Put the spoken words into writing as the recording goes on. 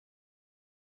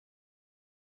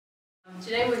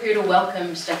Today we're here to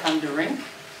welcome Stefaan De Rynck,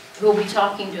 who will be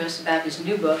talking to us about his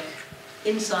new book,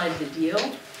 Inside the Deal,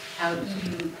 How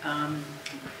EU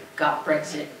Got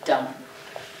Brexit Done.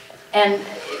 And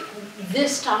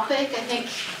this topic,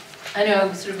 I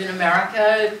know sort of in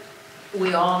America,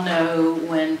 we all know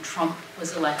when Trump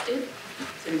was elected.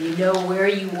 So you know where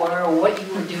you were or what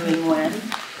you were doing when.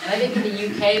 And I think in the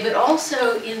UK, but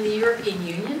also in the European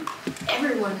Union,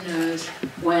 everyone knows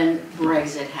when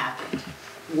Brexit happened,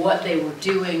 what they were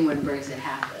doing when Brexit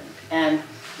happened. And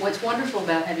what's wonderful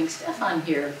about having Stefaan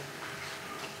here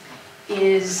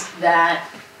is that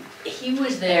he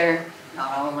was there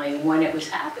not only when it was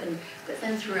happened, but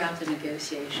then throughout the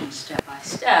negotiations, step by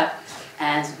step,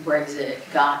 as Brexit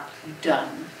got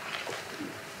done.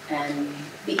 And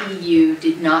the EU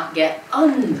did not get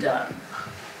undone,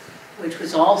 which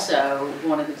was also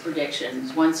one of the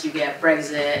predictions. Once you get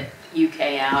Brexit,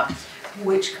 UK out,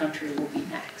 which country will be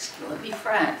next? Will it be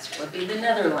France? Will it be the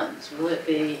Netherlands? Will it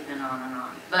be, and on and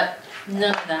on. But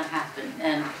none of that happened.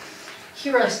 And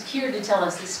here to tell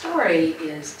us the story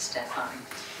is Stefaan.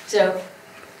 So,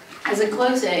 as a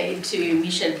close aide to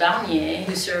Michel Barnier,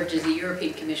 who served as the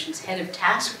European Commission's head of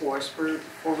task force for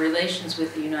relations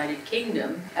with the United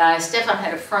Kingdom, Stefaan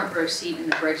had a front row seat in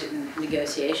the Brexit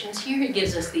negotiations. Here he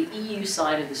gives us the EU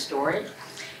side of the story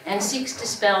and seeks to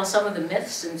dispel some of the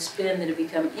myths and spin that have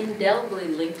become indelibly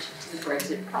linked to the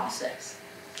Brexit process.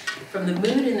 From the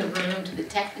mood in the room to the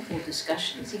technical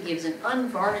discussions, he gives an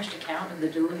unvarnished account of the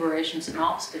deliberations and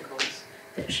obstacles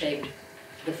that shaped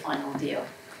the final deal.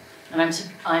 And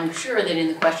I'm sure that in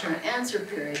the question and answer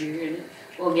period,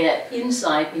 we'll get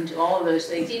insight into all of those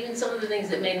things, even some of the things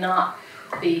that may not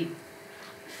be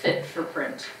fit for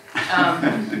print.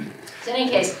 In any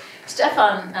case,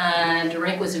 Stefaan De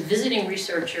Rynck was a visiting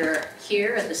researcher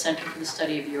here at the Center for the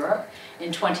Study of Europe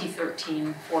in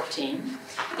 2013-14.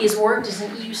 He has worked as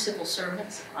an EU civil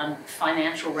servant on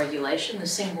financial regulation, the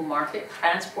single market,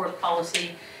 transport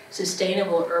policy,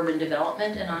 sustainable urban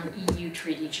development, and on EU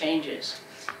treaty changes.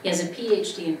 He has a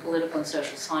PhD in political and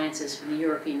social sciences from the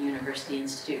European University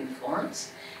Institute in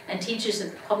Florence and teaches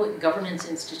at the Public Governance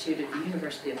Institute at the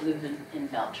University of Leuven in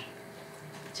Belgium.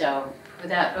 So,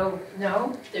 without, oh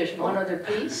no, there's one other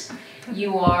piece.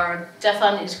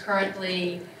 Stefaan is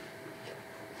currently,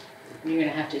 you're going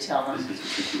to have to tell them,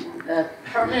 the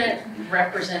permanent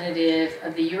representative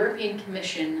of the European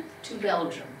Commission to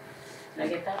Belgium. Did I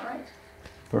get that right?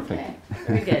 Perfect. Okay.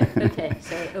 Very good. Okay,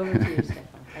 so over to you, Stefaan.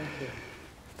 Thank you.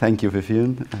 Thank you,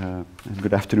 Vivien. And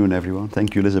good afternoon, everyone.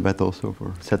 Thank you, Elizabeth, also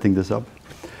for setting this up.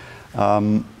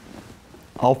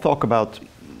 I'll talk about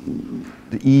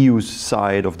the EU's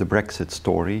side of the Brexit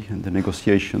story and the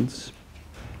negotiations.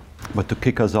 But to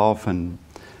kick us off, and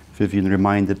Vivien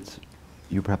reminded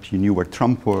you, perhaps you knew where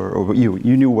Trump were, or you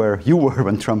knew where you were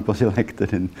when Trump was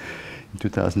elected in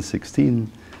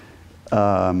 2016.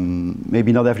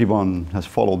 Maybe not everyone has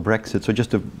followed Brexit, so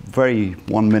just a very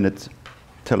 1-minute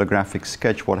telegraphic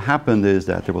sketch. What happened is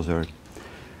that there was a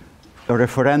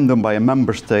referendum by a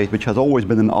member state which has always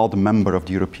been an odd member of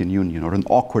the European Union, or an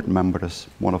awkward member, as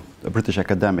one of the British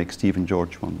academics, Stephen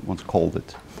George, once called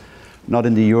it. Not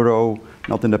in the euro,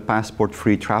 not in the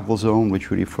passport-free travel zone, which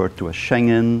we refer to as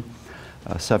Schengen.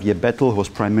 Xavier Bettel, who was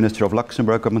Prime Minister of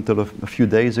Luxembourg up until a few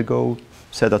days ago,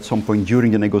 said at some point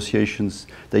during the negotiations,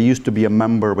 they used to be a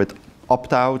member with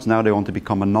opt-outs, now they want to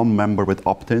become a non-member with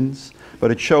opt-ins.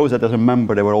 But it shows that as a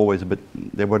member, they were always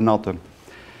they were not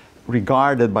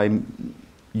regarded by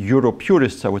Euro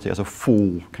purists, I would say, as a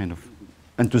full, kind of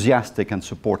enthusiastic and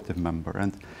supportive member.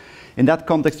 And in that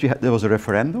context, there was a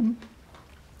referendum.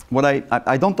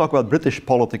 I don't talk about British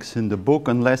politics in the book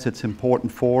unless it's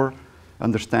important for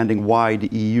understanding why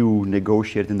the EU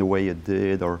negotiated in the way it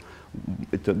did, or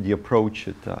the approach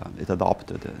it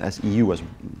adopted as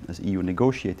EU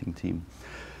negotiating team.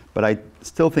 But I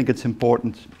still think it's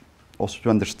important also to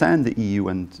understand the EU,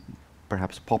 and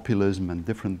perhaps populism and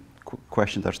different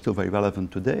questions are still very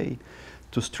relevant today,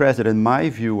 to stress that in my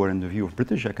view, or in the view of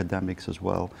British academics as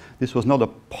well, this was not a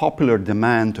popular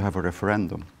demand to have a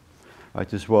referendum. Right?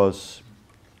 This was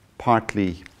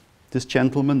partly this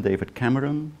gentleman, David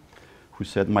Cameron, who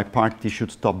said my party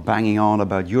should stop banging on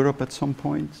about Europe at some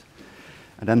point,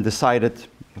 and then decided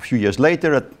a few years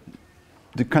later that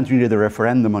the country needed a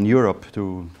referendum on Europe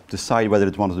to decide whether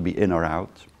it wanted to be in or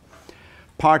out.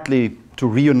 Partly to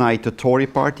reunite the Tory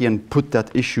party and put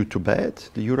that issue to bed,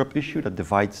 the Europe issue that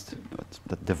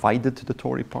divided the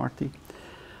Tory party.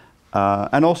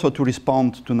 And also to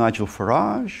respond to Nigel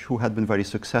Farage, who had been very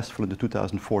successful in the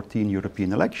 2014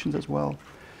 European elections as well,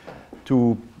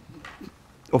 to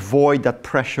avoid that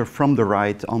pressure from the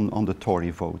right on the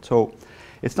Tory vote. So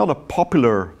It's not a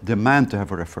popular demand to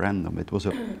have a referendum. It was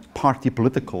a party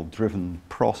political driven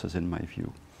process in my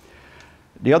view.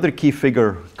 The other key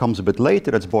figure comes a bit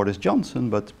later, that's Boris Johnson,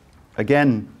 but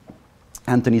again,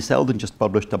 Anthony Seldon just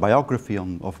published a biography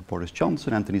of Boris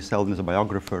Johnson. Anthony Seldon is a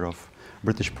biographer of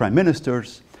British prime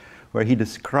ministers, where he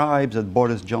describes that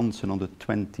Boris Johnson on the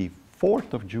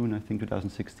 24th of June, I think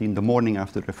 2016, the morning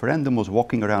after the referendum, was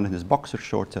walking around in his boxer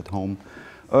shorts at home,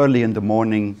 early in the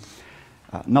morning,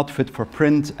 not fit for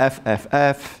print,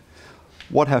 FFF,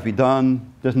 what have we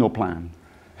done? There's no plan.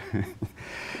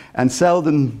 And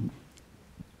Seldon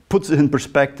puts it in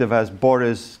perspective as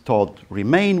Boris thought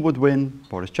Remain would win,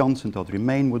 Boris Johnson thought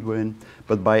Remain would win,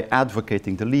 but by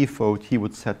advocating the Leave vote, he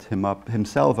would set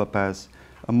himself up as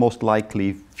a most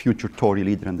likely future Tory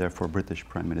leader and therefore British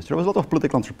Prime Minister. There was a lot of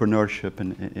political entrepreneurship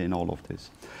in all of this.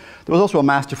 There was also a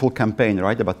masterful campaign,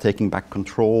 right, about taking back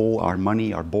control, our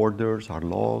money, our borders, our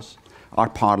laws, our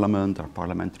parliament, our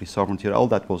parliamentary sovereignty. All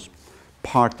that was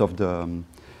part of the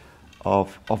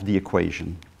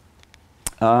equation.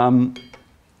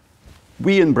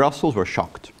 We in Brussels were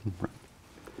shocked,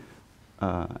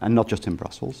 and not just in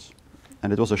Brussels.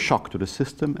 And it was a shock to the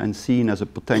system and seen as a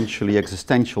potentially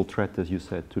existential threat, as you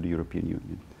said, to the European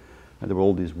Union. And there were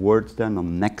all these words then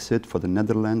on Nexit for the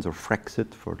Netherlands, or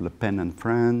Frexit for Le Pen and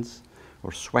France,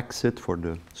 or Swexit for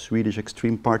the Swedish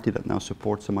extreme party that now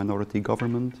supports a minority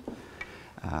government,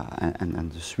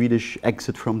 and the Swedish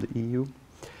exit from the EU.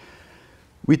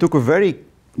 We took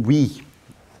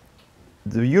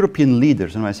the European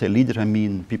leaders, and when I say leaders, I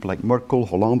mean people like Merkel,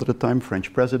 Hollande at the time,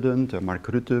 French president, Mark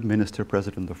Rutte, minister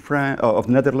president of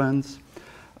Netherlands,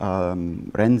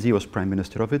 Renzi was prime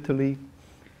minister of Italy.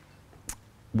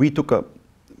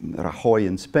 Rajoy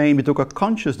in Spain, we took a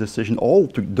conscious decision,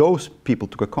 those people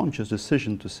took a conscious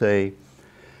decision to say,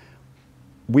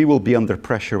 we will be under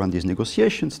pressure when these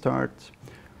negotiations start.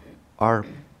 Our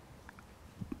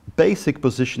basic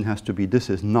position has to be, this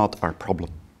is not our problem.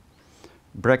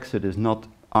 Brexit is not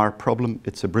our problem,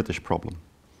 it's a British problem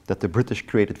that the British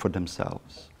created for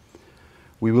themselves.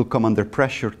 We will come under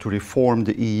pressure to reform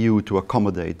the EU to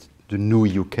accommodate the new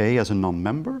UK as a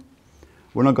non-member.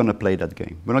 We're not going to play that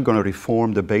game. We're not going to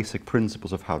reform the basic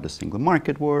principles of how the single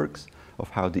market works, of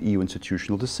how the EU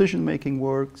institutional decision-making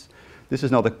works. This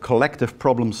is not a collective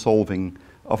problem solving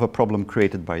of a problem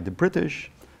created by the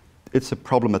British. It's a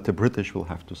problem that the British will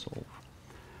have to solve.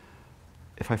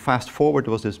 If I fast forward,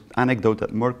 there was this anecdote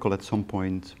that Merkel at some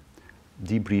point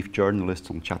debriefed journalists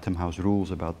on Chatham House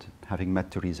rules about having met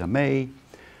Theresa May.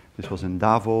 This was in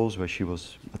Davos, where she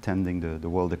was attending the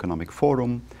World Economic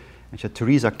Forum. And she said,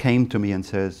 Theresa came to me and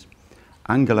says,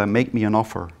 Angela, make me an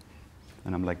offer.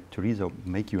 And I'm like, Theresa,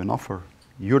 make you an offer?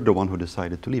 You're the one who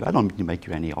decided to leave. I don't need to make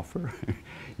you any offer.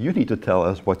 You need to tell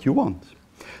us what you want.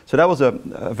 So that was a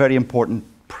very important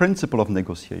principle of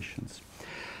negotiations.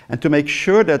 And to make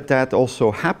sure that that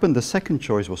also happened, the second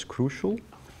choice was crucial.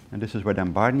 And this is where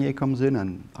then Barnier comes in,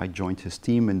 and I joined his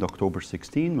team in October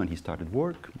 16 when he started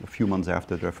work, a few months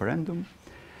after the referendum.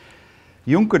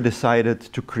 Juncker decided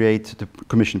to create, the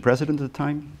Commission President at the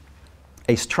time,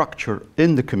 a structure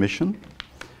in the Commission,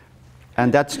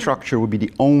 and that structure would be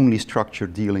the only structure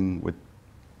dealing with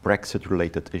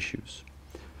Brexit-related issues.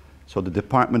 So the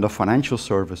Department of Financial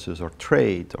Services or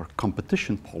Trade or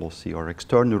Competition Policy or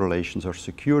External Relations or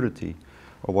Security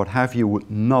or what have you would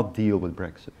not deal with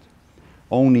Brexit.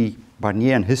 Only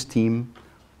Barnier and his team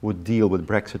would deal with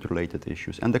Brexit-related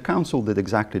issues. And the Council did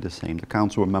exactly the same. The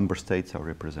Council where member states are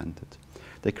represented.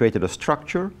 They created a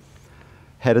structure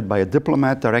headed by a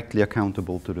diplomat directly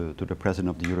accountable to the President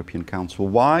of the European Council.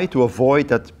 Why? To avoid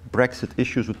that Brexit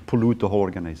issues would pollute the whole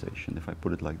organization, if I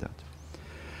put it like that.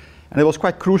 And it was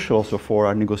quite crucial also for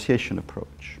our negotiation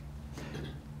approach.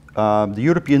 The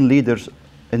European leaders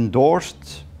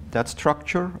endorsed that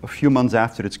structure a few months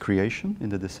after its creation in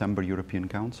the December European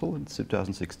Council in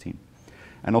 2016.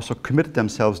 And also committed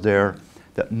themselves there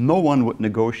that no one would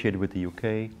negotiate with the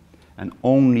UK and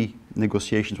only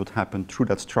negotiations would happen through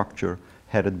that structure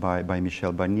headed by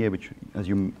Michel Barnier, which, as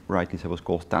you rightly said, was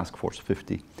called Task Force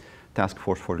 50. Task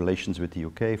Force for Relations with the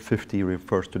UK. 50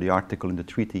 refers to the article in the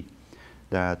treaty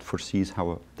that foresees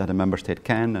that a member state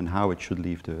can and how it should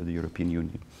leave the European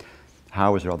Union.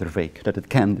 How is rather vague, that it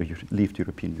can leave the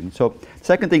European Union. So,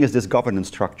 second thing is this governance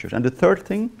structure. And the third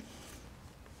thing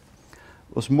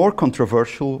was more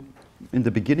controversial in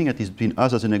the beginning, at least between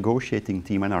us as a negotiating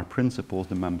team and our principals,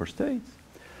 the member states,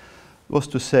 was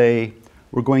to say,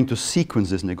 we're going to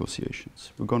sequence these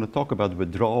negotiations. We're going to talk about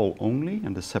withdrawal only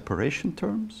and the separation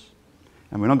terms.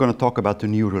 And we're not going to talk about the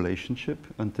new relationship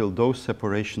until those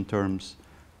separation terms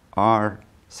are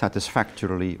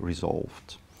satisfactorily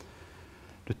resolved.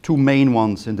 The two main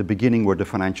ones in the beginning were the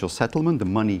financial settlement, the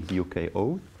money the UK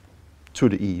owed to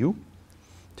the EU.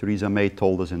 Theresa May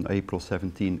told us in April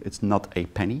 17, it's not a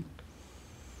penny.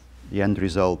 The end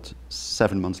result,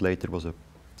 7 months later, was a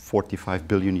 45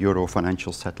 billion euro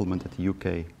financial settlement that the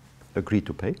UK agreed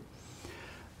to pay.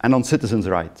 And on citizens'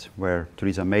 rights, where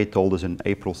Theresa May told us in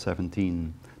April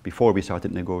 17, before we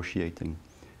started negotiating,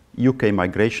 UK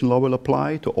migration law will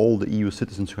apply to all the EU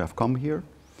citizens who have come here,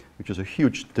 which is a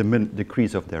huge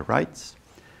decrease of their rights.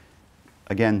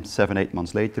 Again, 7, 8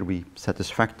 months later, we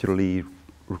satisfactorily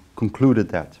concluded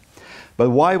that. But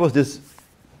why was this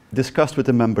discussed with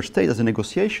the member state as a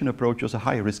negotiation approach? Was a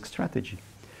high-risk strategy?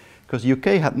 Because the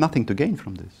UK had nothing to gain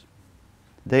from this.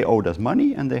 They owed us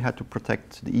money, and they had to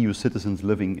protect the EU citizens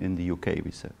living in the UK, we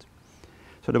said.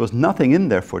 So there was nothing in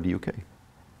there for the UK.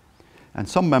 And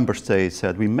some member states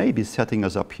said, we may be setting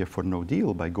us up here for no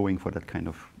deal by going for that kind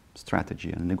of strategy.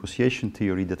 And in negotiation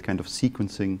theory, that kind of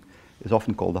sequencing is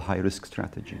often called a high-risk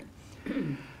strategy.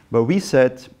 But we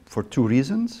said, for two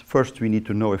reasons. First, we need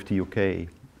to know if the UK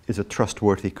is a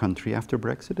trustworthy country after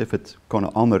Brexit, if it's going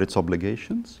to honor its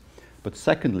obligations. But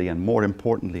secondly, and more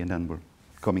importantly, and then we're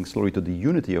coming slowly to the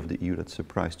unity of the EU that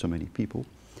surprised so many people,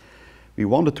 we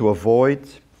wanted to avoid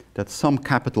that some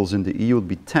capitals in the EU would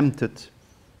be tempted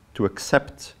to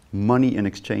accept money in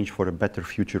exchange for a better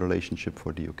future relationship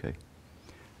for the UK.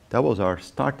 That was our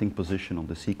starting position on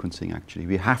the sequencing, actually.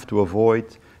 We have to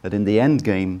avoid that in the end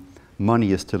game,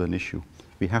 money is still an issue.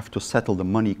 We have to settle the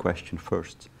money question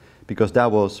first, because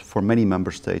that was, for many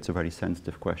member states, a very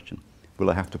sensitive question. Will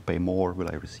I have to pay more? Will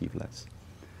I receive less?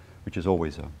 Which is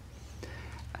always a...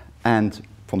 And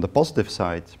from the positive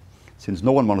side, since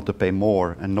no one wanted to pay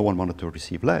more and no one wanted to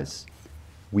receive less,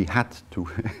 we had to,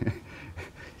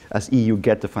 as EU,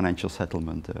 get the financial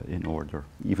settlement in order,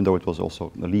 even though it was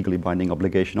also a legally binding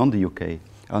obligation on the UK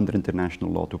under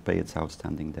international law to pay its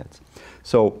outstanding debts.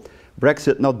 So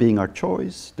Brexit not being our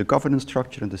choice, the governance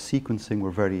structure and the sequencing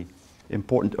were very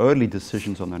important early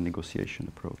decisions on our negotiation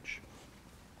approach.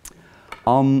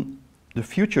 On the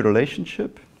future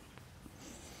relationship,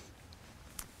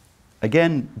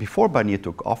 again, before Barnier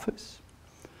took office,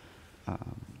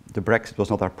 the Brexit was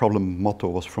not our problem. Motto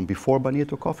was from before Barnier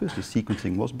took office. The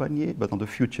sequencing was Barnier. But on the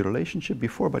future relationship,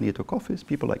 before Barnier took office,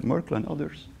 people like Merkel and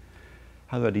others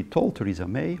had already told Theresa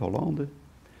May, Hollande,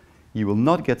 you will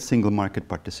not get single market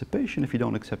participation if you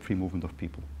don't accept free movement of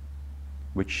people,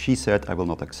 which she said, I will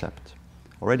not accept.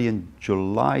 Already in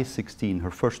July 16,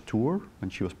 her first tour, when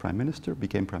she was prime minister,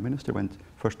 became prime minister, went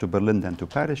first to Berlin, then to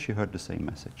Paris, she heard the same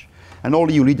message. And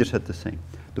all EU leaders said the same.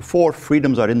 The 4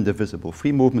 freedoms are indivisible.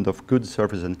 Free movement of goods,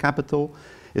 services, and capital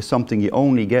is something you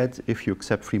only get if you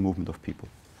accept free movement of people.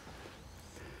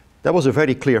 That was a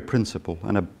very clear principle,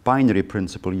 and a binary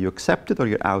principle. You accept it or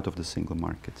you're out of the single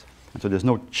market. And so there's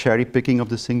no cherry picking of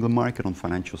the single market on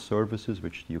financial services,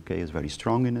 which the UK is very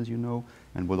strong in, as you know,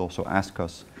 and will also ask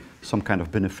us some kind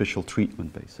of beneficial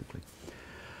treatment, basically.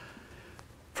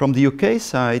 From the UK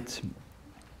side,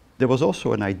 there was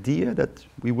also an idea that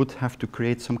we would have to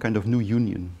create some kind of new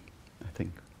union, I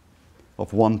think,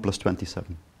 of 1 plus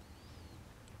 27.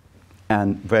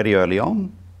 And very early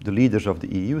on, the leaders of the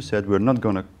EU said, we're not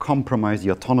going to compromise the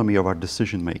autonomy of our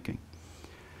decision making.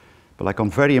 But like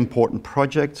on very important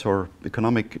projects or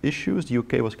economic issues, the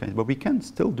UK was kind of, but we can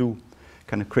still do,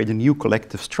 kind of create a new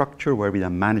collective structure where we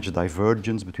then manage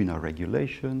divergence between our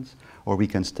regulations, or we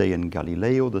can stay in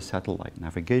Galileo, the satellite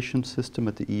navigation system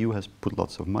that the EU has put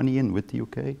lots of money in with the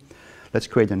UK. Let's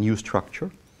create a new structure.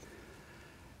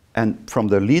 And from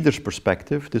the leaders'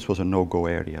 perspective, this was a no-go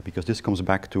area, because this comes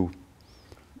back to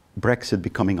Brexit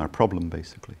becoming our problem,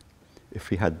 basically, if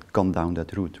we had gone down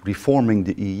that route, reforming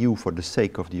the EU for the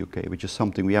sake of the UK, which is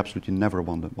something we absolutely never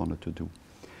wanted to do.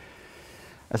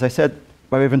 As I said,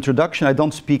 by way of introduction, I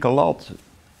don't speak a lot.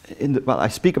 Well, I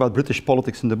speak about British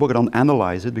politics in the book. I don't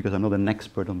analyze it because I'm not an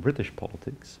expert on British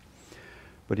politics.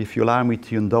 But if you allow me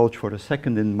to indulge for a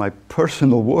second in my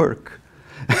personal work,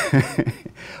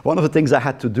 one of the things I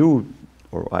had to do,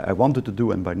 or I wanted to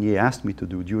do, and Barnier asked me to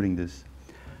do during this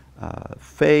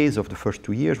phase of the first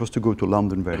 2 years, was to go to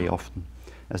London very often,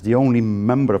 as the only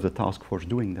member of the task force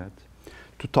doing that,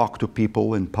 to talk to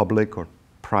people in public or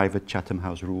private Chatham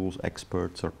House rules,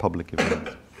 experts, or public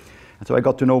events. And so I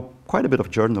got to know quite a bit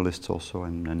of journalists also,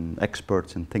 and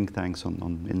experts and think tanks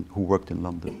who worked in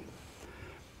London.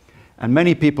 And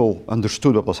many people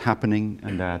understood what was happening,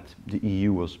 and that the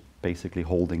EU was basically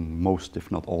holding most, if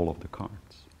not all, of the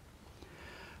cards.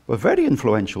 But very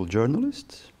influential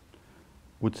journalists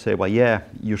would say, well, yeah,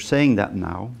 you're saying that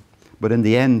now, but in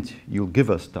the end, you'll give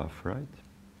us stuff, right?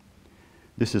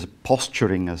 This is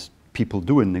posturing as people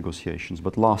do in negotiations.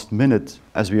 But last minute,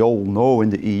 as we all know in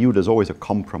the EU, there's always a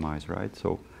compromise, right?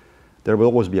 So there will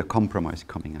always be a compromise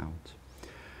coming out.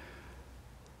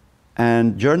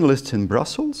 And journalists in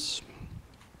Brussels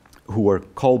who were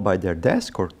called by their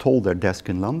desk or told their desk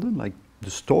in London, like,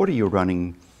 the story you're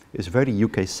running is very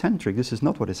UK-centric. This is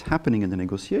not what is happening in the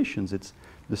negotiations.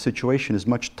 The situation is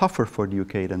much tougher for the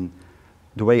UK than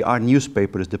the way our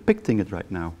newspaper is depicting it right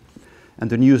now. And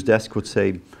the news desk would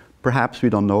say, perhaps we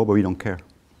don't know, but we don't care.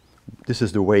 This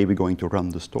is the way we're going to run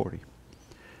the story.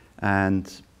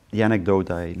 And the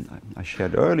anecdote I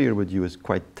shared earlier with you is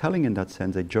quite telling in that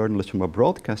sense. A journalist from a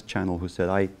broadcast channel who said,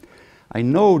 I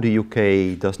know the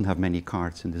UK doesn't have many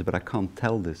cards in this, but I can't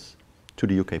tell this to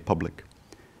the UK public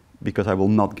because I will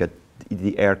not get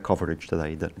the air coverage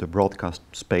the broadcast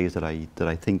space that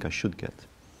I think I should get.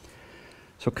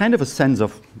 So kind of a sense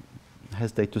of, I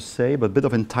hesitate to say, but a bit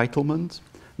of entitlement,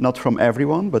 not from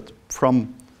everyone, but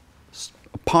from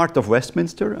a part of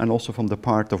Westminster and also from the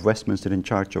part of Westminster in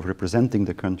charge of representing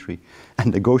the country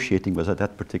and negotiating was at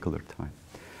that particular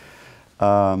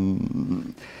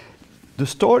time. The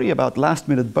story about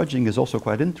last-minute budging is also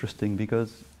quite interesting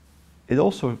because it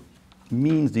also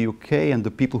means the UK and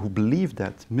the people who believe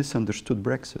that misunderstood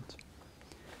Brexit.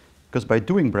 Because by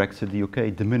doing Brexit, the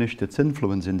UK diminished its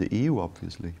influence in the EU,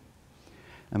 obviously.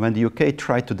 And when the UK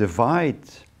tried to divide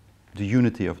the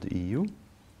unity of the EU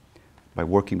by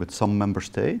working with some member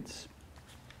states,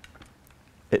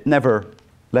 it never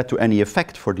led to any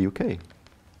effect for the UK.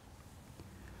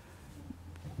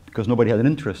 Because nobody had an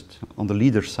interest on the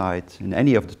leader side in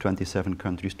any of the 27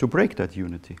 countries to break that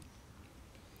unity.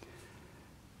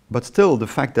 But still, the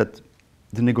fact that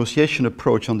the negotiation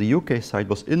approach on the UK side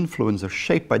was influenced or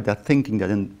shaped by that thinking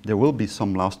that there will be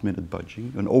some last-minute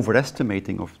budging, an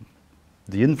overestimating of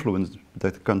the influence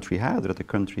that the country had, or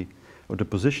the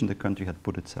position the country had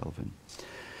put itself in.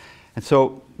 And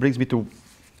so, brings me to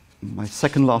my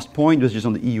second last point, which is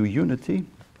on the EU unity.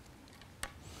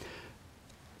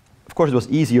 Of course, it was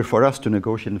easier for us to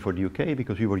negotiate than for the UK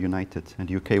because we were united and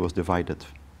the UK was divided.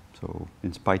 So,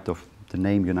 in spite of the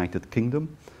name United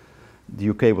Kingdom, the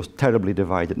UK was terribly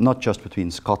divided, not just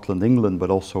between Scotland, England, but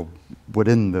also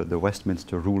within the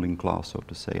Westminster ruling class, so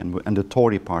to say. And the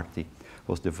Tory party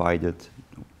was divided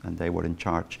and they were in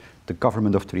charge. The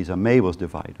government of Theresa May was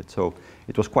divided. So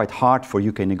it was quite hard for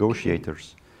UK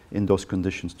negotiators in those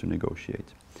conditions to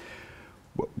negotiate.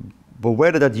 But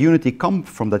where did that unity come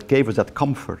from that gave us that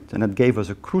comfort and that gave us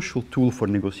a crucial tool for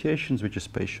negotiations, which is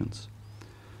patience,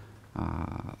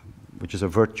 which is a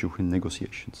virtue in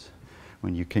negotiations.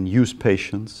 When you can use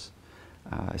patience,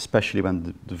 especially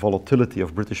when the volatility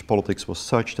of British politics was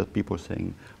such that people were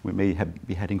saying we may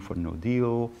be heading for no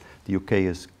deal, the UK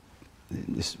is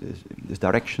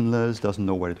directionless, doesn't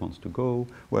know where it wants to go,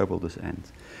 where will this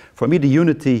end? For me, the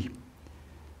unity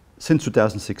since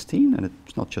 2016, and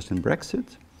it's not just in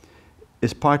Brexit,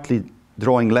 is partly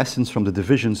drawing lessons from the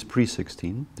divisions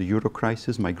pre-16, the Euro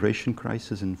crisis, migration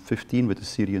crisis in 15 with the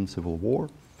Syrian civil war,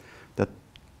 that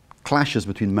clashes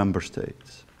between member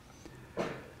states.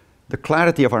 The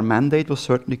clarity of our mandate was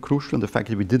certainly crucial, and the fact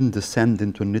that we didn't descend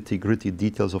into nitty-gritty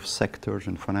details of sectors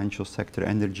and financial sector,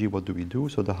 energy, what do we do?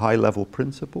 So the high-level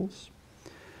principles.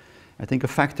 I think a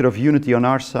factor of unity on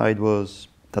our side was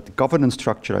that governance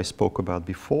structure I spoke about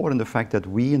before, and the fact that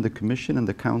we in the Commission and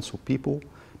the Council people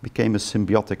became a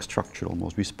symbiotic structure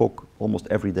almost. We spoke almost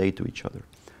every day to each other.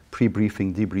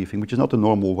 Pre-briefing, debriefing, which is not the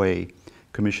normal way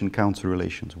Commission-Council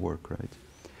relations work, right?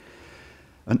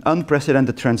 An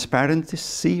unprecedented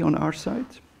transparency on our side.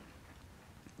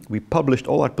 We published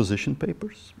all our position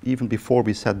papers, even before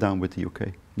we sat down with the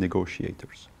UK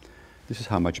negotiators. This is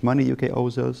how much money the UK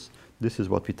owes us. This is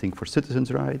what we think for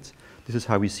citizens' rights. This is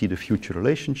how we see the future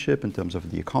relationship in terms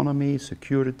of the economy,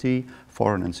 security,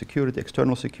 foreign and security,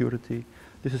 external security.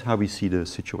 This is how we see the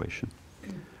situation.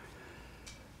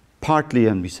 Partly,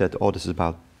 and we said, oh, this is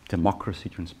about democracy,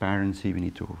 transparency. We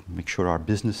need to make sure our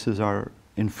businesses are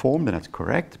informed, and that's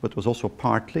correct, but it was also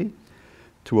partly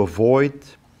to avoid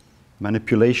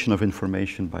manipulation of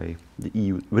information by the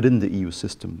EU, within the EU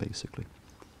system, basically.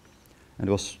 And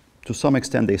it was, to some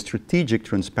extent, a strategic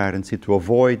transparency to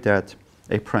avoid that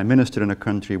a prime minister in a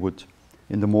country would,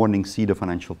 in the morning, see the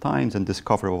Financial Times and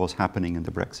discover what was happening in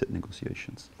the Brexit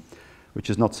negotiations, which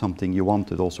is not something you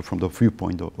wanted also from the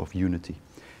viewpoint of unity.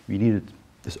 We needed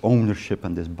this ownership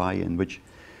and this buy-in, which,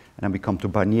 and then we come to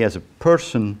Barnier as a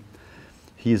person.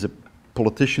 He is a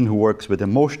politician who works with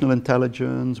emotional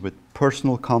intelligence, with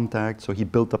personal contact, so he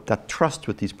built up that trust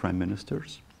with these prime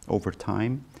ministers over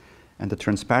time, and the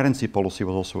transparency policy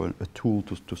was also a tool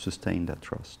to sustain that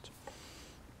trust.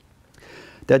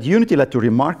 That unity led to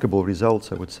remarkable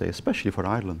results, I would say, especially for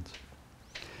Ireland.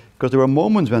 Because there were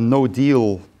moments when no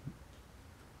deal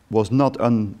was not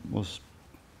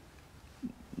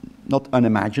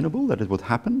unimaginable that it would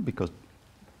happen because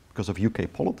of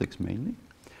UK politics mainly,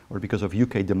 or because of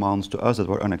UK demands to us that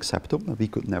were unacceptable, that we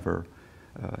could never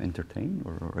entertain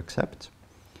or accept.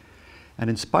 And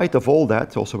in spite of all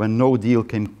that, also when no deal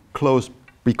came close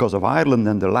because of Ireland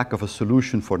and the lack of a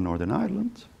solution for Northern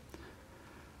Ireland,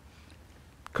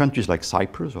 countries like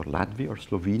Cyprus or Latvia or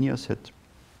Slovenia said,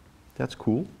 that's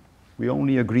cool. We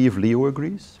only agree if Leo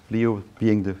agrees, Leo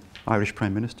being the Irish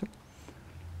Prime Minister.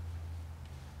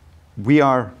 We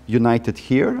are united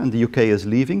here and the UK is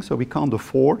leaving, so we can't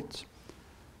afford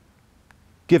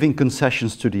giving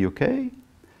concessions to the UK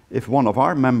if one of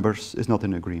our members is not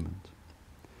in agreement.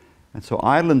 And so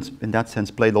Ireland, in that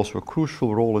sense, played also a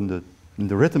crucial role in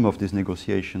the rhythm of these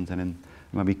negotiations, and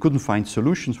when we couldn't find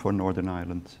solutions for Northern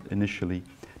Ireland initially,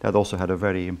 that also had a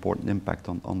very important impact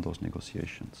on those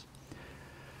negotiations.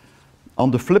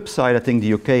 On the flip side, I think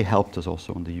the UK helped us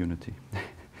also on the unity.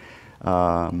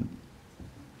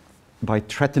 By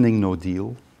threatening no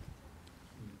deal,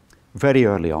 very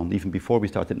early on, even before we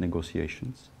started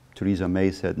negotiations, Theresa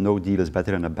May said no deal is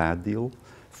better than a bad deal,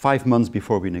 5 months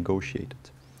before we negotiated.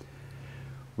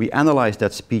 We analyzed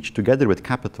that speech together with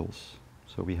capitals,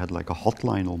 so we had like a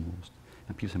hotline almost.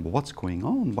 And people said, well, what's going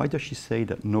on? Why does she say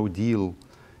that no deal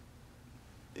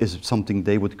is something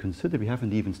they would consider? We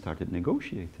haven't even started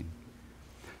negotiating.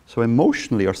 So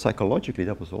emotionally or psychologically,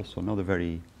 that was also another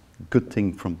very good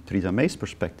thing from Theresa May's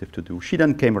perspective to do. She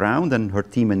then came around and her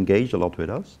team engaged a lot with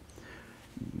us,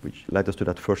 which led us to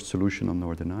that first solution on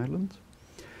Northern Ireland.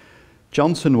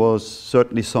 Johnson was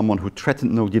certainly someone who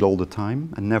threatened no deal all the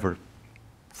time and never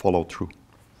followed through.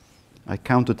 I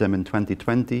counted them in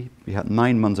 2020. We had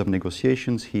 9 months of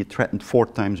negotiations. He threatened 4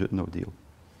 times with no deal.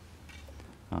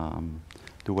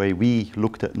 The way we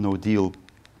looked at no deal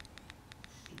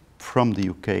from the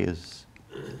UK is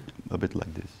a bit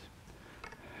like this.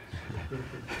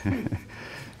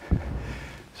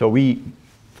 So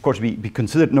of course, we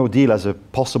considered no deal as a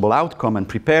possible outcome and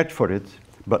prepared for it,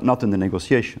 but not in the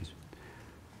negotiations.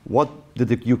 What did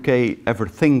the UK ever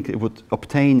think it would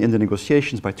obtain in the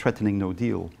negotiations by threatening no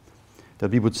deal? That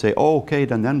we would say, oh, okay,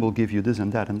 then we'll give you this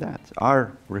and that and that.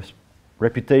 Our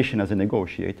reputation as a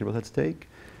negotiator was at stake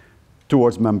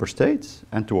towards member states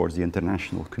and towards the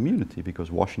international community,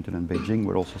 because Washington and Beijing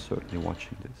were also certainly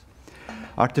watching this.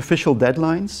 Artificial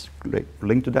deadlines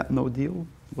linked to that no deal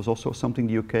was also something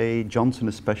the UK, Johnson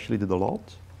especially, did a lot.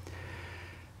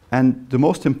 And the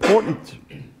most important,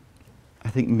 I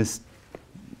think,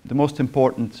 the most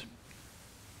important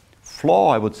flaw,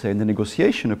 I would say, in the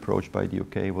negotiation approach by the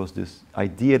UK was this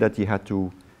idea that you had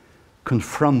to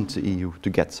confront the EU to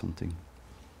get something.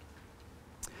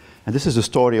 And this is the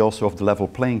story also of the level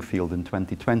playing field in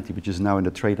 2020, which is now in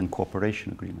the Trade and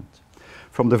Cooperation Agreement.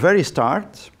 From the very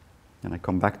start, and I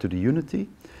come back to the unity,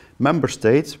 member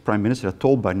states, Prime Minister had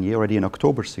told Barnier already in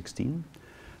October 16,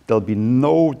 there'll be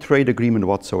no trade agreement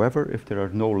whatsoever if there are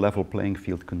no level playing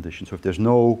field conditions. So if there's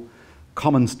no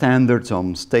common standards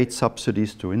on state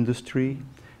subsidies to industry,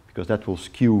 because that will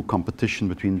skew competition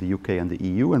between the UK and the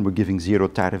EU, and we're giving zero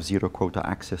tariff, zero quota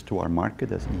access to our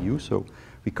market as EU, so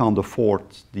we can't afford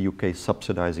the UK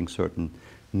subsidizing certain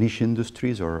niche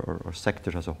industries or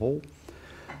sectors as a whole.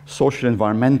 Social,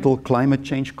 environmental, climate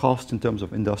change costs in terms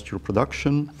of industrial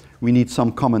production. We need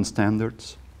some common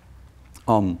standards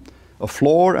on a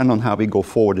floor and on how we go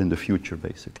forward in the future,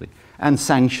 basically. And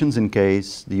sanctions in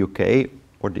case the UK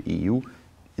or the EU,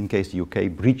 in case the UK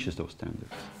breaches those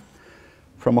standards.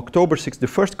 From October 6, the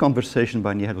first conversation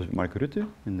Barnier had was with Mark Rutte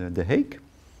in The Hague.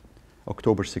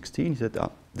 October 16, he said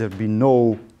there'd be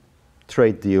no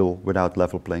trade deal without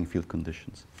level playing field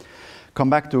conditions. Come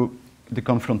back to the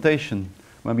confrontation.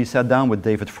 When we sat down with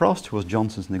David Frost, who was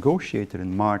Johnson's negotiator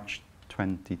in March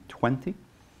 2020,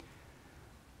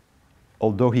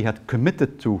 although he had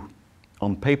committed to,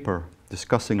 on paper,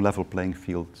 discussing level playing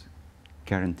field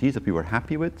guarantees that we were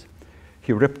happy with,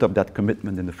 he ripped up that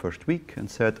commitment in the first week and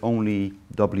said only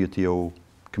WTO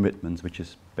commitments, which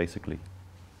is basically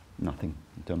nothing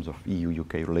in terms of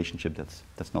EU-UK relationship.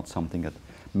 That's not something that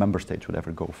member states would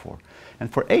ever go for.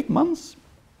 And for 8 months,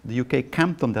 the UK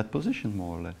camped on that position,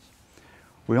 more or less.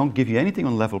 We don't give you anything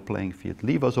on level playing field.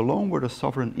 Leave us alone, we're a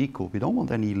sovereign equal. We don't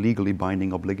want any legally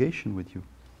binding obligation with you.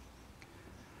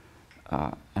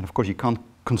 And of course, you can't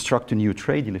construct a new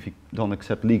trade deal if you don't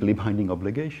accept legally binding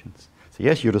obligations. So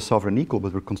yes, you're a sovereign equal,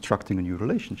 but we're constructing a new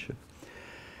relationship.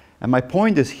 And my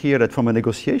point is here that from a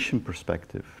negotiation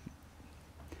perspective,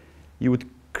 you would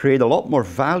create a lot more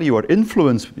value or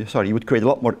influence, you would create a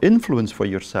lot more influence for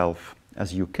yourself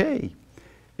as UK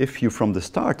if you from the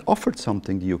start offered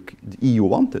something the EU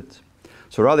wanted.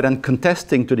 So rather than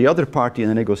contesting to the other party in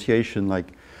a negotiation like,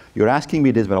 you're asking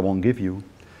me this but I won't give you,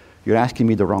 you're asking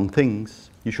me the wrong things,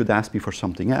 you should ask me for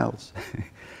something else.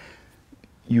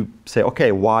 You say,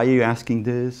 okay, why are you asking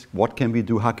this? What can we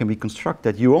do? How can we construct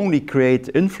that? You only create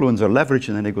influence or leverage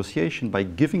in a negotiation by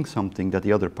giving something that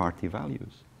the other party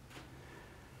values.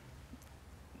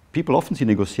 People often see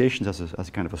negotiations as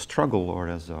a kind of a struggle, or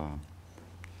as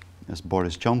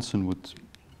Boris Johnson would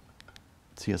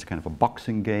see as a kind of a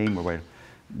boxing game, or where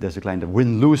there's a kind of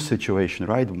win-lose situation,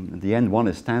 right? In the end, one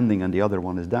is standing and the other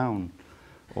one is down.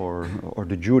 Or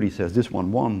the jury says this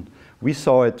one won. We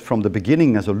saw it from the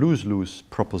beginning as a lose-lose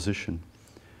proposition,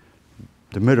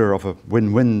 the mirror of a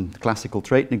win-win classical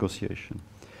trade negotiation.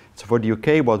 So for the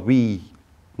UK, what we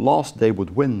lost, they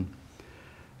would win.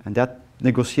 And that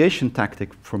negotiation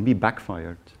tactic, for me,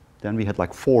 backfired. Then we had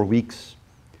like 4 weeks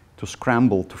to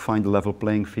scramble to find a level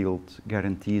playing field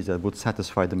guarantees that would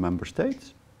satisfy the member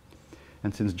states.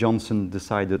 And since Johnson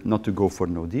decided not to go for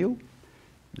no deal,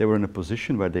 they were in a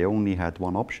position where they only had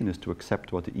one option, is to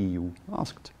accept what the EU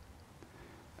asked.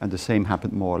 And the same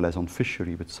happened more or less on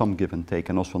fishery, with some give and take,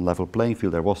 and also on level playing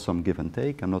field there was some give and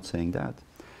take, I'm not saying that.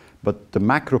 But the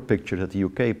macro picture that the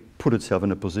UK put itself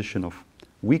in a position of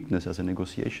weakness as a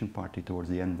negotiation party towards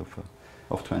the end of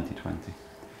 2020.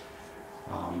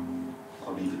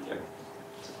 I'll leave it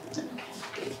there.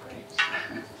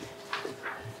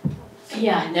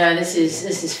 Yeah, no, this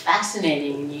is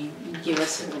fascinating. You give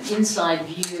us sort of an inside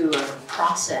view of a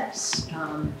process.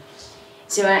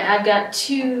 So I've got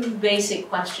 2 basic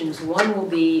questions. One will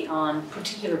be on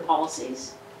particular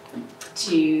policies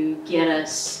to get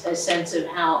us a sense of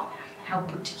how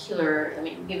particular, I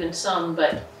mean, given some,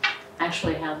 but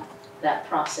actually how that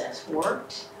process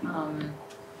worked.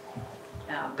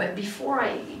 But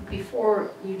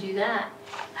before you do that,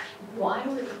 why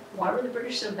were the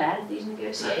British so bad at these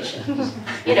negotiations?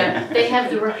 You know, they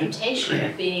have the reputation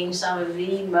of being some of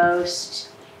the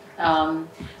most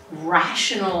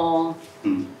rational,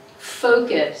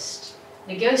 focused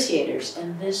negotiators,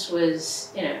 and this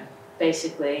was, you know,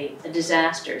 basically a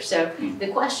disaster. So the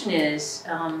question is,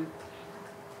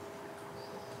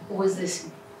 was this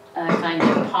kind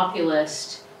of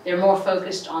populist? They're more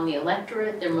focused on the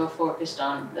electorate, they're more focused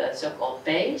on the so-called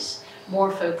base,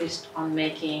 more focused on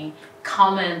making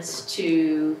comments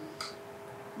to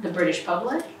the British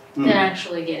public than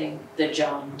actually getting the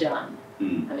job done. I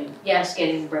mean, yes,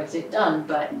 getting Brexit done,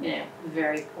 but, you know,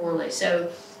 very poorly.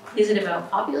 So is it about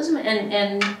populism?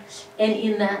 And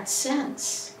in that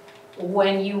sense,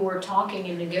 when you were talking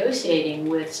and negotiating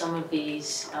with some of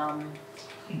these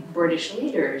British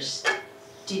leaders,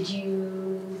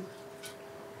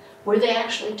 were they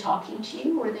actually talking to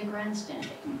you, or were they grandstanding?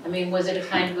 I mean, was it a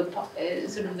kind of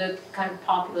sort of the kind of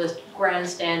populist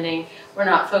grandstanding? We're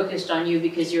not focused on you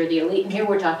because you're the elite, and here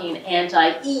we're talking an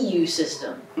anti-EU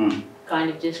system kind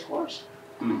of discourse?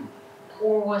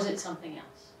 Or was it something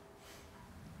else?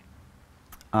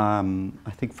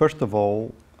 I think first of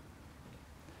all,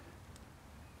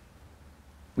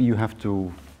 you have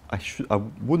to, I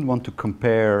wouldn't want to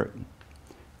compare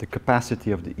the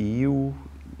capacity of the EU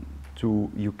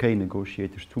to UK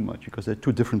negotiators too much, because they're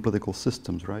 2 different political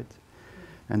systems, right?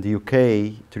 And the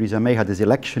UK, Theresa May had this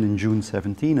election in June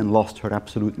 17 and lost her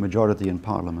absolute majority in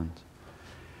Parliament.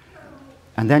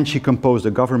 And then she composed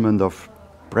a government of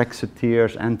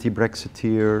Brexiteers,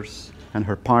 anti-Brexiteers, and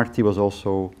her party was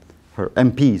also, her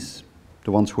MPs,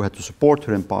 the ones who had to support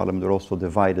her in Parliament, were also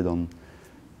divided on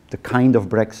the kind of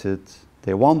Brexit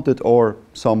they wanted, or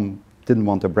some didn't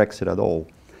want a Brexit at all.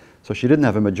 So she didn't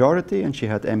have a majority, and she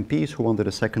had MPs who wanted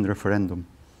a second referendum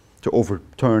to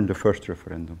overturn the first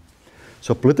referendum.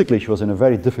 So politically, she was in a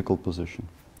very difficult position.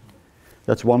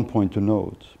 That's one point to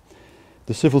note.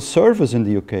 The civil service in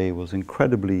the UK was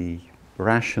incredibly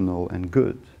rational and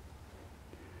good.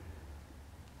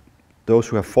 Those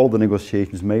who have followed the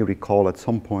negotiations may recall at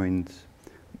some point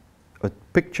a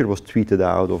picture was tweeted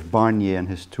out of Barnier and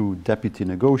his 2 deputy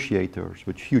negotiators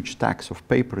with huge stacks of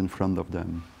paper in front of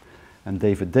them. And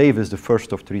David Davis, the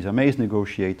first of Theresa May's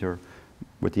negotiator,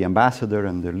 with the ambassador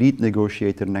and the lead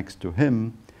negotiator next to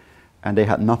him, and they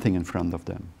had nothing in front of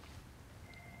them.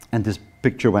 And this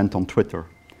picture went on Twitter.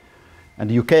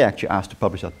 And the UK actually asked to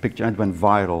publish that picture, and it went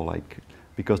viral,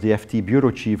 because the FT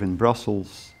bureau chief in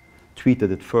Brussels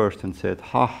tweeted it first and said,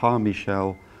 "Ha ha,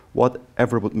 Michel,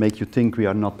 whatever would make you think we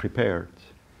are not prepared?"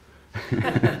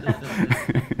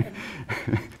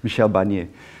 Michel Barnier.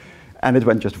 And it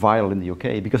went just viral in the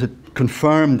UK because it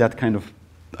confirmed that kind of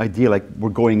idea, like we're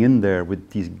going in there with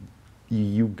these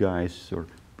EU guys or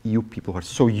EU people who are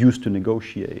so used to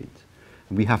negotiate.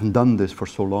 We haven't done this for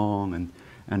so long,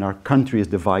 and our country is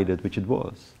divided, which it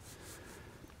was.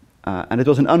 And it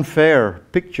was an unfair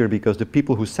picture because the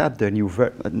people who sat there knew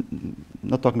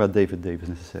not talking about David Davis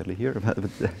necessarily here, but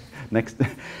next,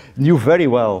 knew very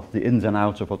well the ins and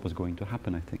outs of what was going to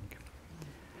happen, I think.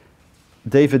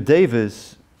 David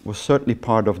Davis was certainly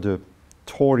part of the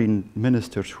Tory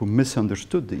ministers who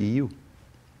misunderstood the EU.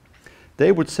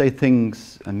 They would say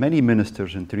things, and many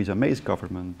ministers in Theresa May's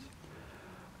government,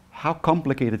 how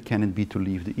complicated can it be to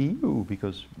leave the EU?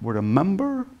 Because we're a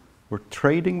member, we're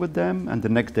trading with them, and the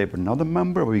next day we're not a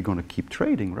member, we're going to keep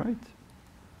trading, right?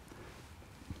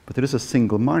 But there is a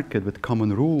single market with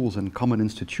common rules and common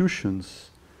institutions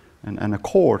and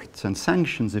accords and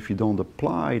sanctions if you don't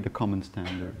apply the common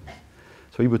standards.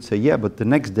 So he would say, yeah, but the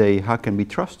next day, how can we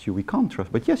trust you? We can't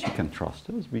trust. But yes, you can trust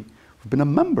us. We've been a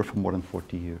member for more than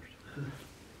 40 years.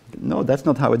 No, that's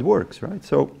not how it works, right?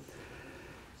 So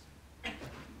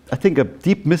I think a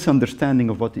deep misunderstanding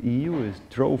of what the EU is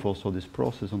drove also this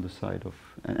process on the side of...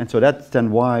 And so that's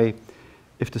then why,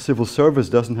 if the civil service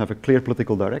doesn't have a clear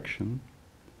political direction,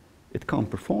 it can't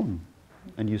perform.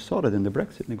 And you saw that in the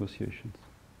Brexit negotiations,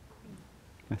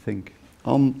 I think.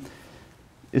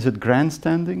 Is it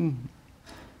grandstanding?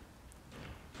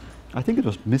 I think it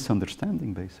was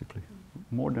misunderstanding, basically.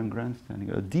 More than grandstanding.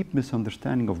 A deep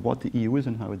misunderstanding of what the EU is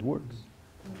and how it works.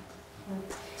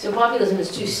 So populism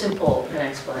is too simple an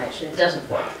explanation. It doesn't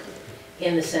work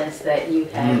in the sense that you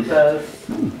had both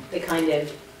the kind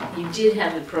of, you did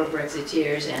have the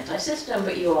pro-Brexiteers anti-system,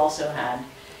 but you also had...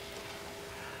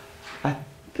 I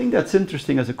think that's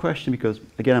interesting as a question because,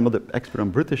 again, I'm not an expert on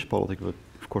British politics, but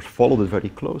of course followed it very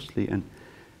closely. And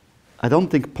I don't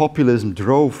think populism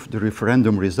drove the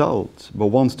referendum result, but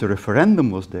once the referendum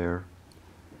was there,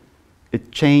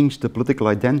 it changed the political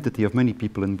identity of many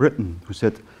people in Britain who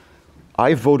said,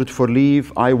 I voted for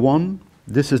leave, I won,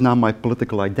 this is now my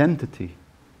political identity.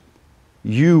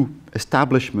 You,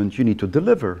 establishment, you need to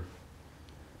deliver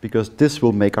because this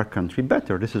will make our country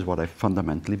better. This is what I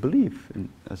fundamentally believe in,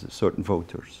 as certain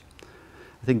voters.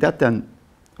 I think that then,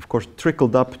 of course,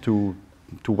 trickled up to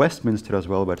Westminster as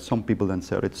well, where some people then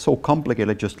said, it's so complicated,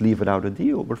 let's just leave without a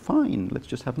deal. We're fine, let's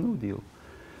just have no deal.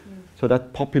 So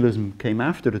that populism came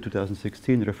after the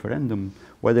 2016 referendum,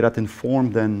 whether that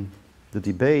informed then the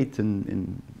debate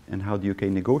and how the UK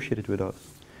negotiated with us.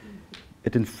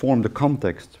 It informed the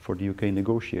context for the UK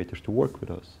negotiators to work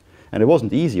with us. And it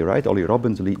wasn't easy, right? Ollie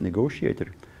Robbins, the lead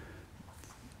negotiator,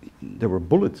 there were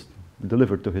bullets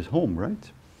delivered to his home,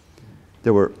 right?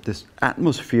 There were this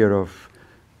atmosphere of,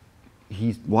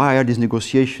 why are these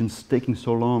negotiations taking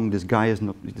so long? This guy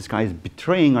is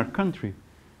betraying our country.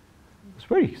 It's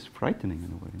very frightening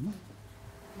in a way. No?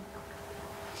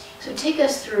 So take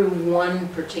us through one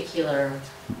particular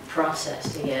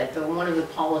process to get one of the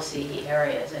policy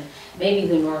areas, and maybe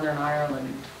the Northern Ireland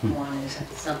one is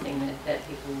something that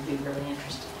people would be really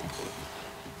interested in.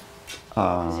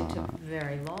 Because it took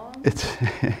very long.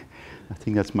 I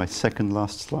think that's my second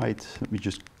last slide. Let me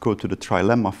just go to the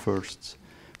trilemma first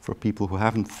for people who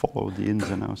haven't followed the ins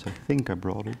and outs. I think I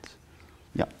brought it.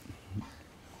 Yeah.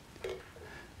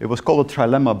 It was called a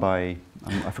trilemma by,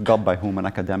 I forgot by whom, an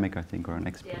academic, I think, or an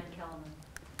expert. Dan Kelman.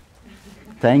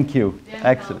 Thank you. Dan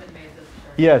Excellent. Kelman made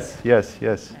this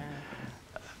Yes.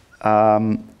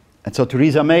 And so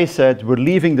Theresa May said, we're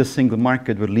leaving the single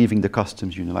market, we're leaving the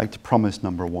customs union, like promise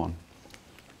number one.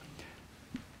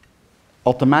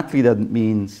 Automatically that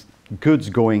means goods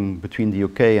going between the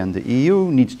UK and the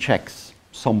EU needs checks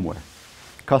somewhere.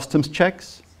 Customs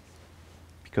checks,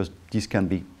 because these can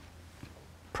be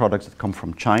products that come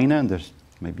from China and there's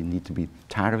maybe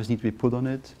tariffs need to be put on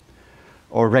it,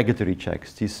 or regulatory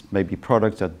checks. These may be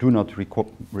products that do not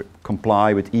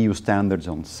comply with EU standards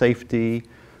on safety,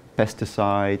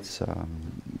 pesticides,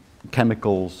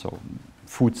 chemicals, so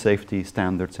food safety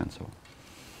standards and so on.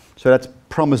 So that's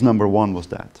promise number one was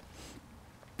that.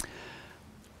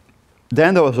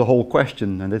 Then there was a whole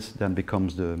question, and this then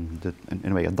becomes in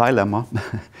a way a dilemma.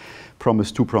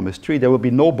 Promise 2, promise 3. There will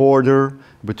be no border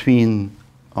between,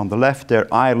 on the left there,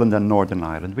 Ireland and Northern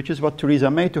Ireland, which is what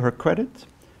Theresa May, to her credit,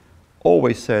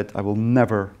 always said, I will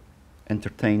never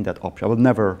entertain that option. I will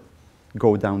never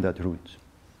go down that route.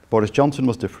 Boris Johnson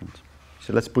was different. He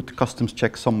said, let's put customs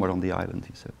checks somewhere on the island,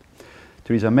 he said.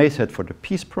 Theresa May said, for the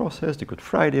peace process, the Good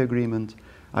Friday Agreement,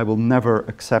 I will never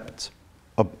accept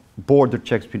border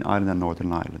checks between Ireland and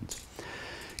Northern Ireland.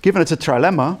 Given it's a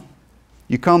trilemma,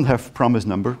 you can't have promise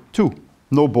number 2,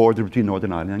 no border between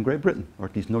Northern Ireland and Great Britain, or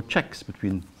at least no checks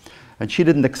between, and she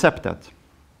didn't accept that.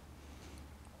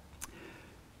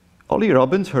 Ollie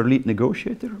Robbins, her lead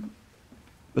negotiator,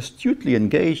 astutely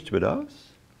engaged with us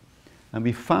And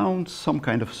we found some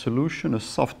kind of solution, a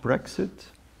soft Brexit,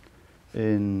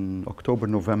 in October,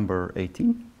 November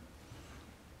 18,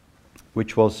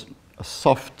 which was a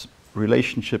soft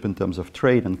relationship in terms of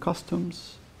trade and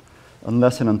customs,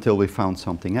 unless and until we found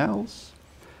something else.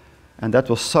 And that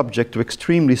was subject to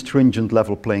extremely stringent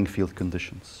level playing field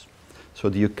conditions. So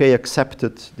the UK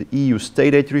accepted the EU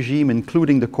state aid regime,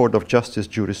 including the Court of Justice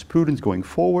jurisprudence going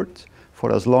forward,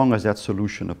 for as long as that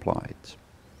solution applied.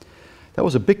 That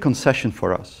was a big concession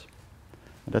for us.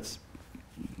 And that's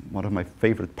one of my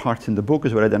favorite parts in the book,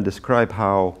 is where I then describe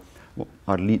how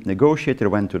our lead negotiator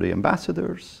went to the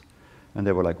ambassadors, and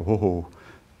they were like, whoa,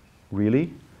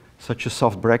 really? Such a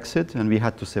soft Brexit? And we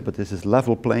had to say, but this is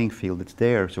level playing field, it's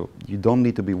there, so you don't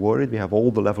need to be worried. We have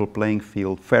all the level playing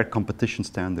field, fair competition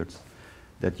standards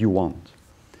that you want.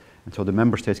 And so the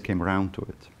member states came around to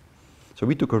it. So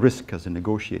we took a risk as a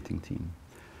negotiating team.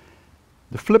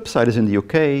 The flip side is in the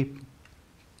UK,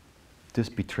 this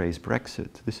betrays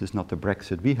Brexit. This is not the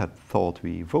Brexit we had thought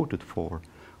we voted for.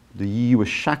 The EU is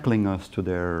shackling us to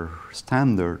their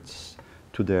standards,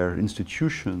 to their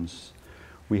institutions.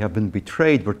 We have been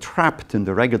betrayed. We're trapped in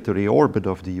the regulatory orbit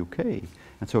of the UK.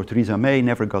 And so Theresa May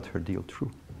never got her deal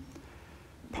through.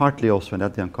 Partly also, and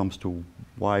that then comes to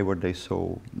why were they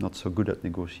not so good at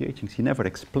negotiating. She never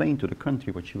explained to the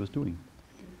country what she was doing.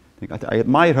 I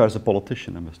admire her as a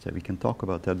politician, I must say. We can talk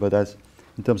about that. But as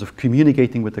in terms of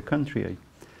communicating with the country, I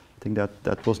think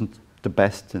that wasn't the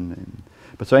best.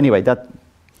 But so anyway,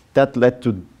 that led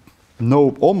to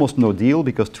almost no deal,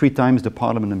 because 3 times the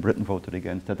Parliament in Britain voted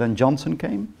against that. Then Johnson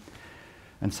came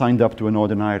and signed up to a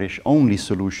Northern Irish only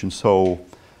solution. So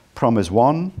Promise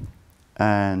 1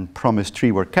 and Promise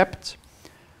 3 were kept.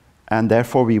 And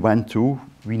therefore we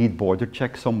need border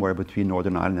checks somewhere between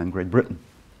Northern Ireland and Great Britain.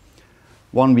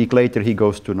 1 week later he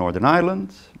goes to Northern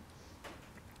Ireland,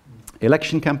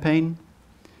 election campaign,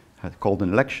 had called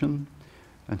an election,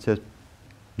 and says,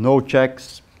 no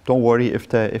checks, don't worry, if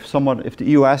the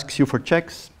EU asks you for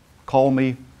checks, call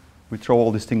me, we throw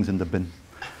all these things in the bin.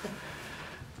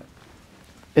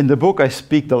 In the book I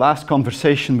speak the last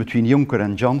conversation between Juncker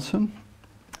and Johnson.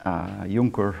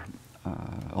 Juncker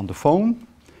on the phone,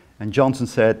 and Johnson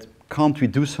said, can't we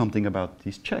do something about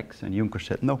these checks? And Juncker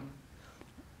said no.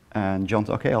 And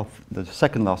Johnson, okay, the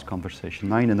second last conversation,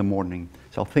 9 in the morning,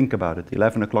 so I'll think about it.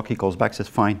 11 o'clock he calls back, says,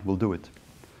 fine, we'll do it.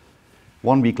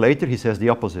 1 week later he says the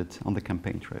opposite on the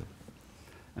campaign trail.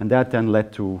 And that then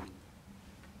led to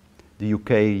the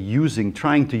UK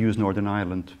trying to use Northern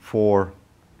Ireland for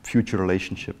future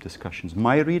relationship discussions.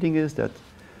 My reading is that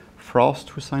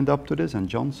Frost, who signed up to this, and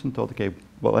Johnson thought, okay,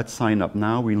 well, let's sign up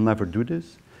now, we'll never do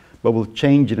this, but we'll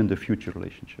change it in the future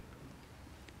relationship,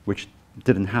 which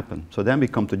didn't happen. So then we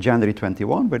come to January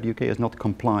 21, where the UK is not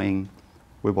complying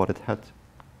with what it had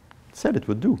said it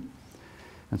would do.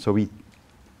 And so we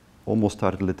almost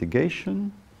started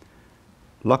litigation.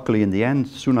 Luckily, in the end,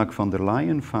 Sunak von der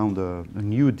Leyen found a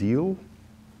new deal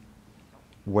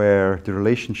where the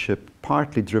relationship,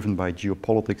 partly driven by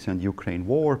geopolitics and Ukraine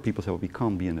war, people say, well, we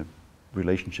can't be in a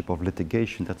relationship of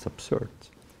litigation, that's absurd,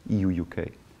 EU-UK.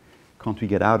 Can't we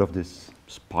get out of this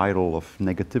spiral of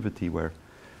negativity where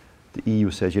the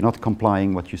EU says, you're not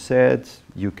complying what you said,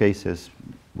 UK says,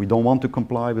 we don't want to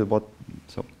comply with what,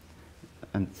 so,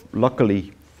 and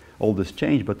luckily all this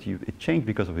changed, but it changed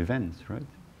because of events, right?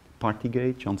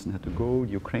 Partygate, Johnson had to go,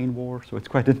 the Ukraine war, so it's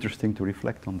quite interesting to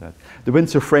reflect on that. The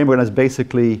Windsor Framework is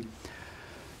basically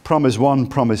Promise 1,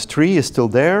 Promise 3 is still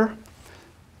there,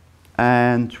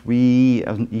 and we,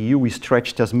 as an EU, we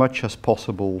stretched as much as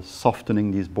possible,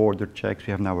 softening these border checks.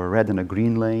 We have now a red and a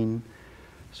green lane.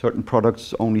 Certain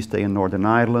products only stay in Northern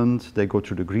Ireland, they go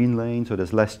through the green lane, so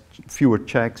there's fewer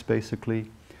checks basically,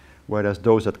 whereas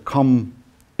those that come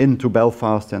into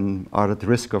Belfast and are at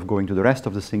risk of going to the rest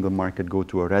of the single market go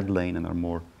to a red lane and are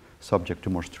more subject to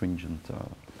more stringent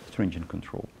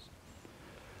controls.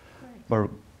 Right. But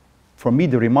for me,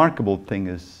 the remarkable thing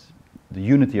is the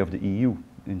unity of the EU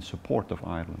in support of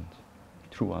Ireland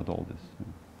throughout all this.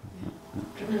 Yeah.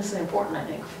 Tremendously important, I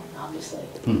think, obviously,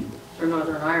 for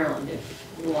Northern Ireland.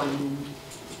 If one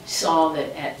saw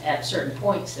that at certain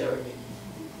points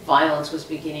violence was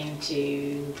beginning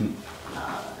to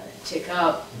tick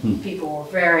up, people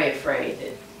were very afraid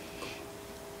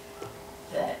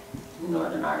that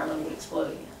Northern Ireland would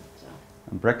explode again. So.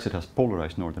 And Brexit has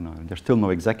polarized Northern Ireland. There's still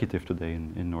no executive today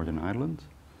in Northern Ireland.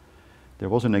 There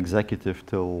was an executive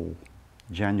till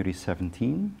January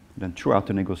 17. Then throughout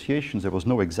the negotiations, there was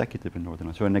no executive in Northern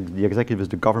Ireland. So the executive is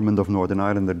the government of Northern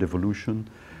Ireland, the devolution,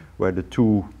 where the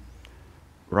two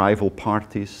rival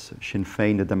parties, Sinn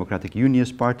Féin, the Democratic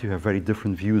Unionist Party, who have very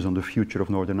different views on the future of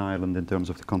Northern Ireland in terms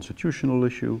of the constitutional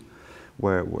issue,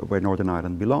 where Northern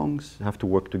Ireland belongs, have to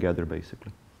work together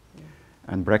basically. Yeah.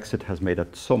 And Brexit has made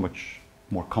it so much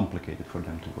more complicated for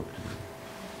them to work together.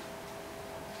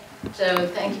 So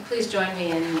thank you. Please join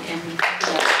me in